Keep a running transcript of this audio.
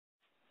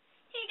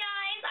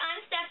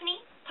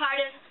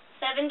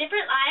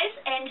Different Lives,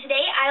 and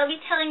today I will be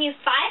telling you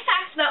 5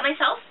 facts about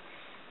myself,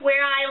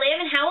 where I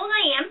live and how old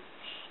I am,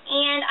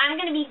 and I'm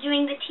going to be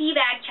doing the tea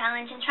bag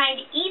challenge and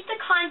trying to eat the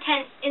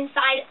contents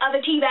inside of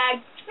a tea bag.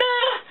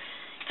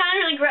 Kind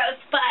of really gross,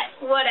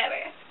 but whatever.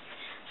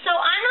 So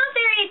I'm not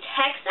very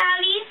tech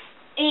savvy,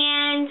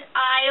 and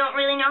I don't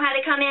really know how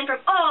to come in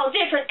from all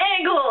different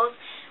angles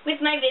with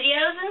my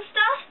videos and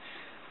stuff,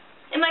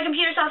 and my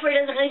computer software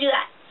doesn't really do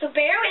that. So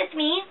bear with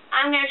me.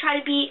 I'm going to try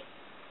to be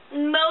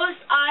most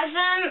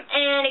awesome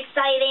and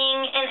exciting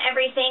and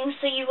everything,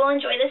 so you will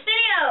enjoy this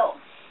video.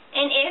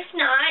 And if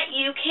not,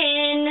 you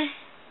can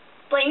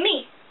blame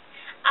me.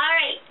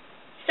 Alright,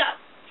 so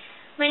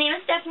my name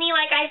is Stephanie.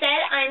 Like I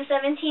said, I'm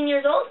 17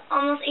 years old,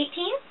 almost 18,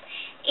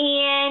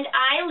 and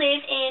I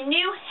live in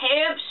New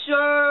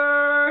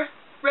Hampshire.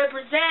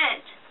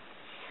 Represent.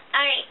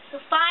 Alright,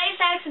 so 5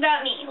 facts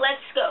about me.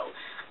 Let's go.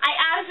 I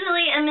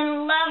absolutely am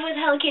in love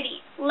with Hello Kitty.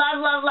 Love,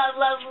 love, love,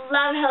 love,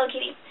 love Hello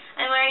Kitty.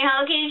 I'm wearing a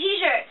Hello Kitty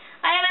t-shirt.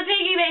 I have a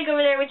piggy bank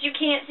over there, which you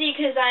can't see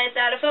because it's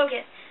out of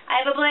focus.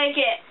 I have a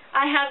blanket.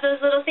 I have those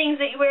little things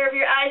that you wear over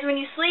your eyes when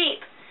you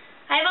sleep.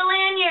 I have a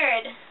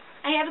lanyard.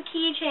 I have a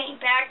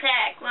keychain,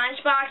 backpack, lunch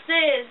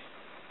boxes,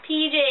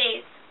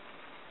 PJs,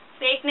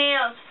 fake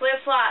nails,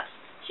 flip-flops,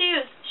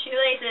 shoes,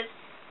 shoelaces,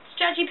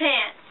 stretchy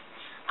pants.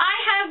 I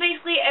have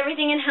basically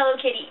everything in Hello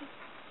Kitty.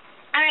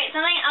 Alright,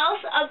 something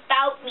else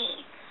about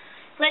me.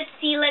 Let's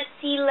see.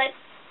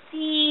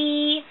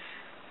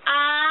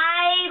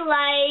 I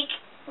like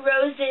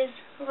roses.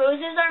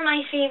 Roses are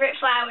my favorite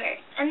flower.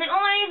 And the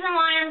only reason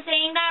why I'm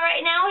saying that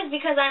right now is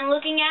because I'm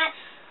looking at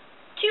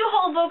 2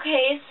 whole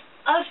bouquets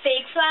of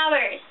fake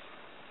flowers.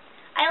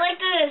 I like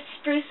to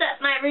spruce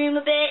up my room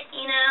a bit,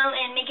 you know,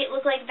 and make it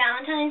look like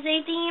Valentine's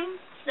Day theme.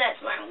 So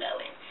that's where I'm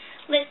going.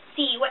 Let's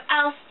see, what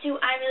else do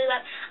I really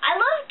love? I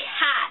love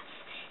cats.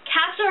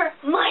 Cats are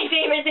my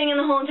favorite thing in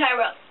the whole entire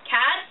world.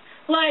 Cats,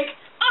 like,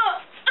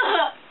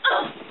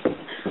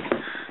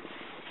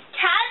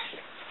 Cats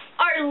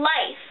are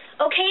life,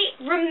 okay?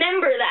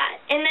 Remember that.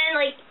 And then,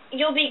 like,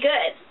 you'll be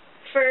good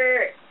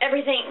for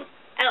everything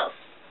else.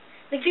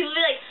 Like, people will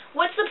be like,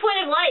 what's the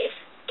point of life?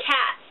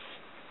 Cats.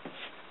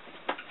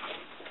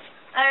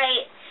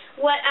 Alright,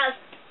 what else?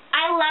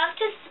 I love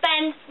to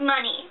spend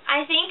money.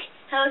 I think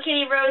Hello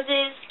Kitty,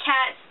 roses,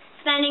 cats,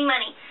 spending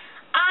money.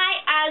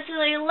 I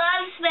absolutely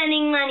love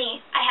spending money.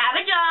 I have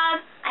a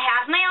job, I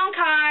have my own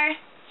car,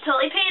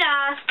 totally paid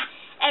off,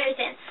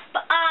 everything.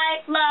 But I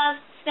love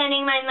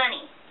spending my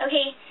money,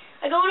 okay?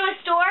 I go to a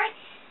store,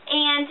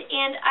 and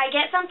I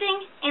get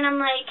something, and I'm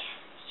like,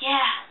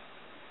 yeah,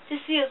 this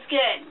feels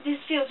good, this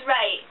feels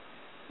right.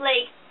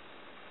 Like,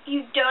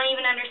 you don't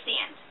even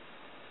understand.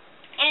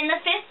 And the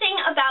 5th thing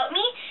about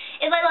me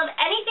is I love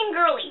anything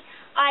girly.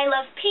 I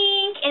love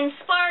pink and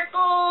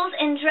sparkles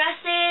and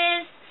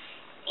dresses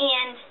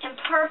and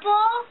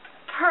purple.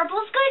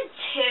 Purple's good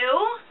too.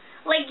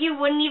 Like, you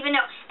wouldn't even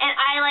know. And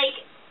I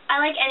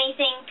like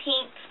anything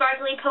pink,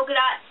 sparkly, polka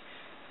dots,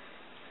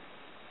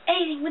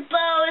 anything with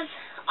bows,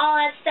 all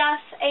that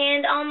stuff.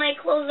 And all my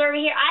clothes are over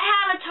here. I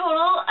have a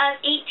total of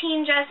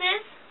 18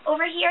 dresses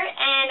over here,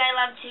 and I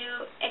love to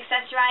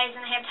accessorize,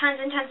 and I have tons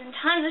and tons and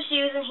tons of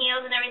shoes and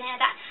heels and everything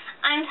like that.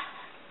 I'm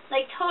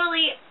like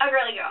totally a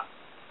girly girl.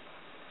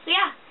 So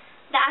yeah,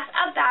 that's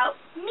about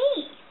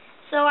me.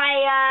 So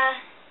I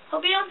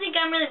hope you don't think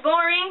I'm really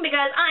boring,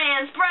 because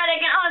I am sporadic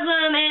and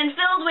awesome and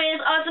filled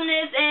with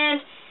awesomeness.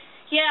 And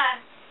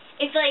yeah,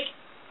 it's like,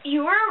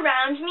 you were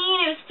around me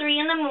and it was 3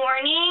 in the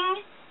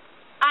morning,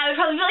 I would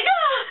probably be like,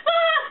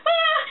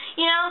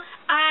 you know,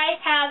 I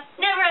have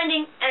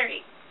never-ending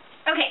energy.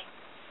 Okay,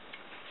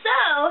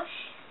 so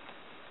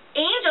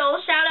Angel,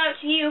 shout out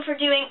to you for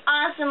doing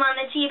awesome on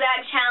the tea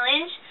bag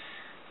challenge.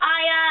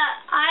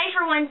 I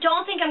for one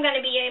don't think I'm going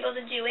to be able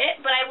to do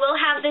it, but I will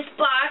have this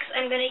box.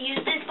 I'm going to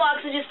use this box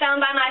I just found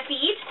by my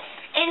feet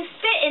and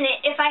spit in it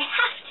if I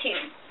have to.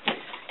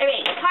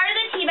 Alright, part of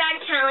the tea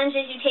bag challenge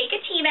is you take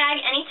a tea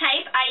bag, any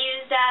type. I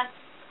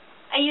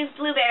used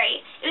blueberry.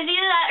 It was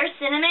either that or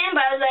cinnamon,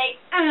 but I was like,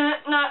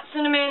 not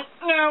cinnamon,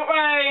 no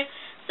way.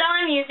 So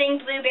I'm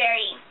using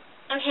blueberry.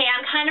 Okay,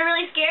 I'm kind of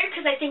really scared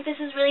because I think this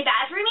is really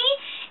bad for me,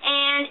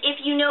 and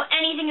if you know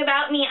anything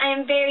about me, I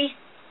am very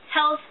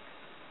health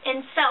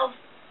and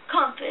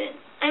self-confident.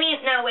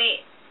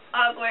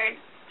 Awkward.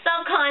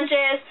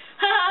 Self-conscious.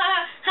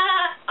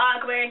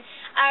 Awkward.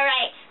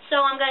 Alright,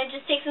 so I'm going to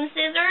just take some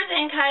scissors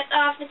and cut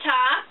off the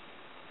top.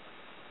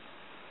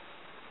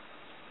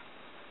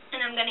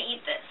 And I'm going to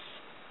eat this.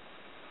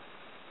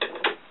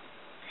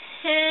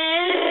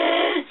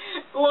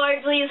 Lord,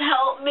 please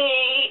help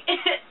me.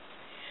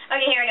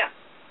 Okay, here we go.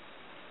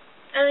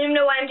 I don't even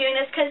know why I'm doing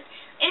this, because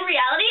in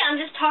reality, I'm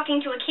just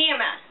talking to a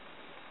camera.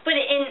 But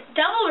in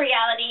double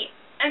reality,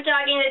 I'm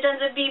talking to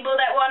tons of people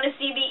that want to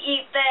see me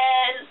eat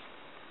this.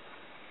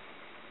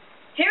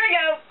 Here we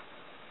go.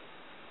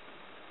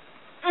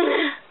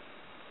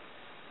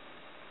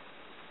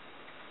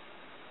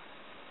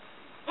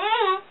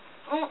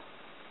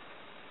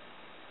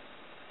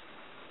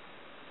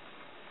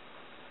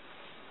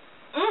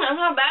 That's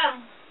not bad.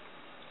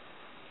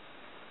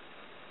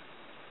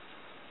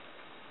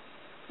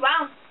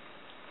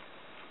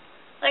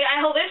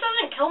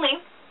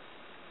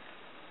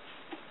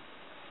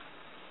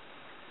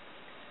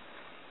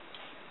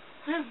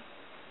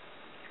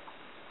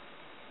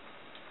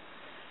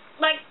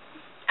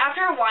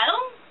 after a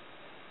while,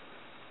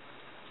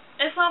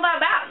 it's not that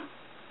bad.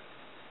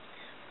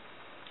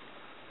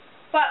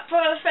 But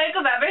for the sake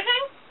of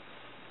everything,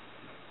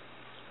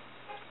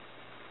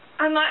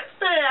 I might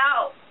spit it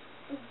out.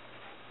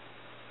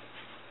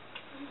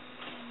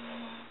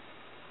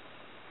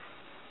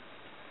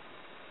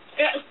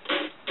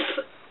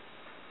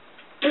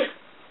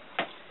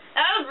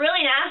 That was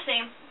really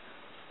nasty.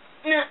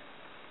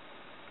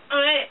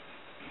 Alright.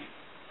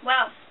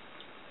 Wow.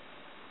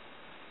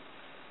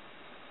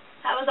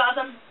 That was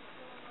awesome.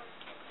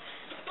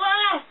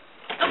 Well,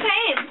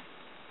 okay.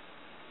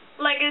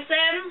 Like I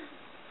said,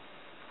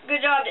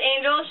 good job to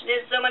Angel. She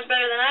did so much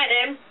better than I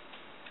did.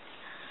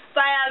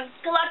 But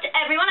good luck to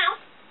everyone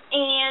else.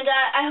 And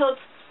I hope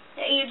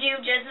that you do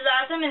just as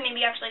awesome and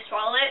maybe actually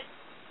swallow it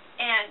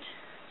and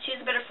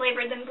choose a better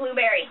flavor than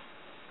blueberry.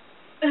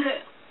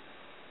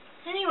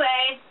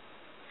 Anyway,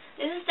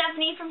 this is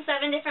Stephanie from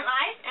 7 Different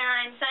Lives.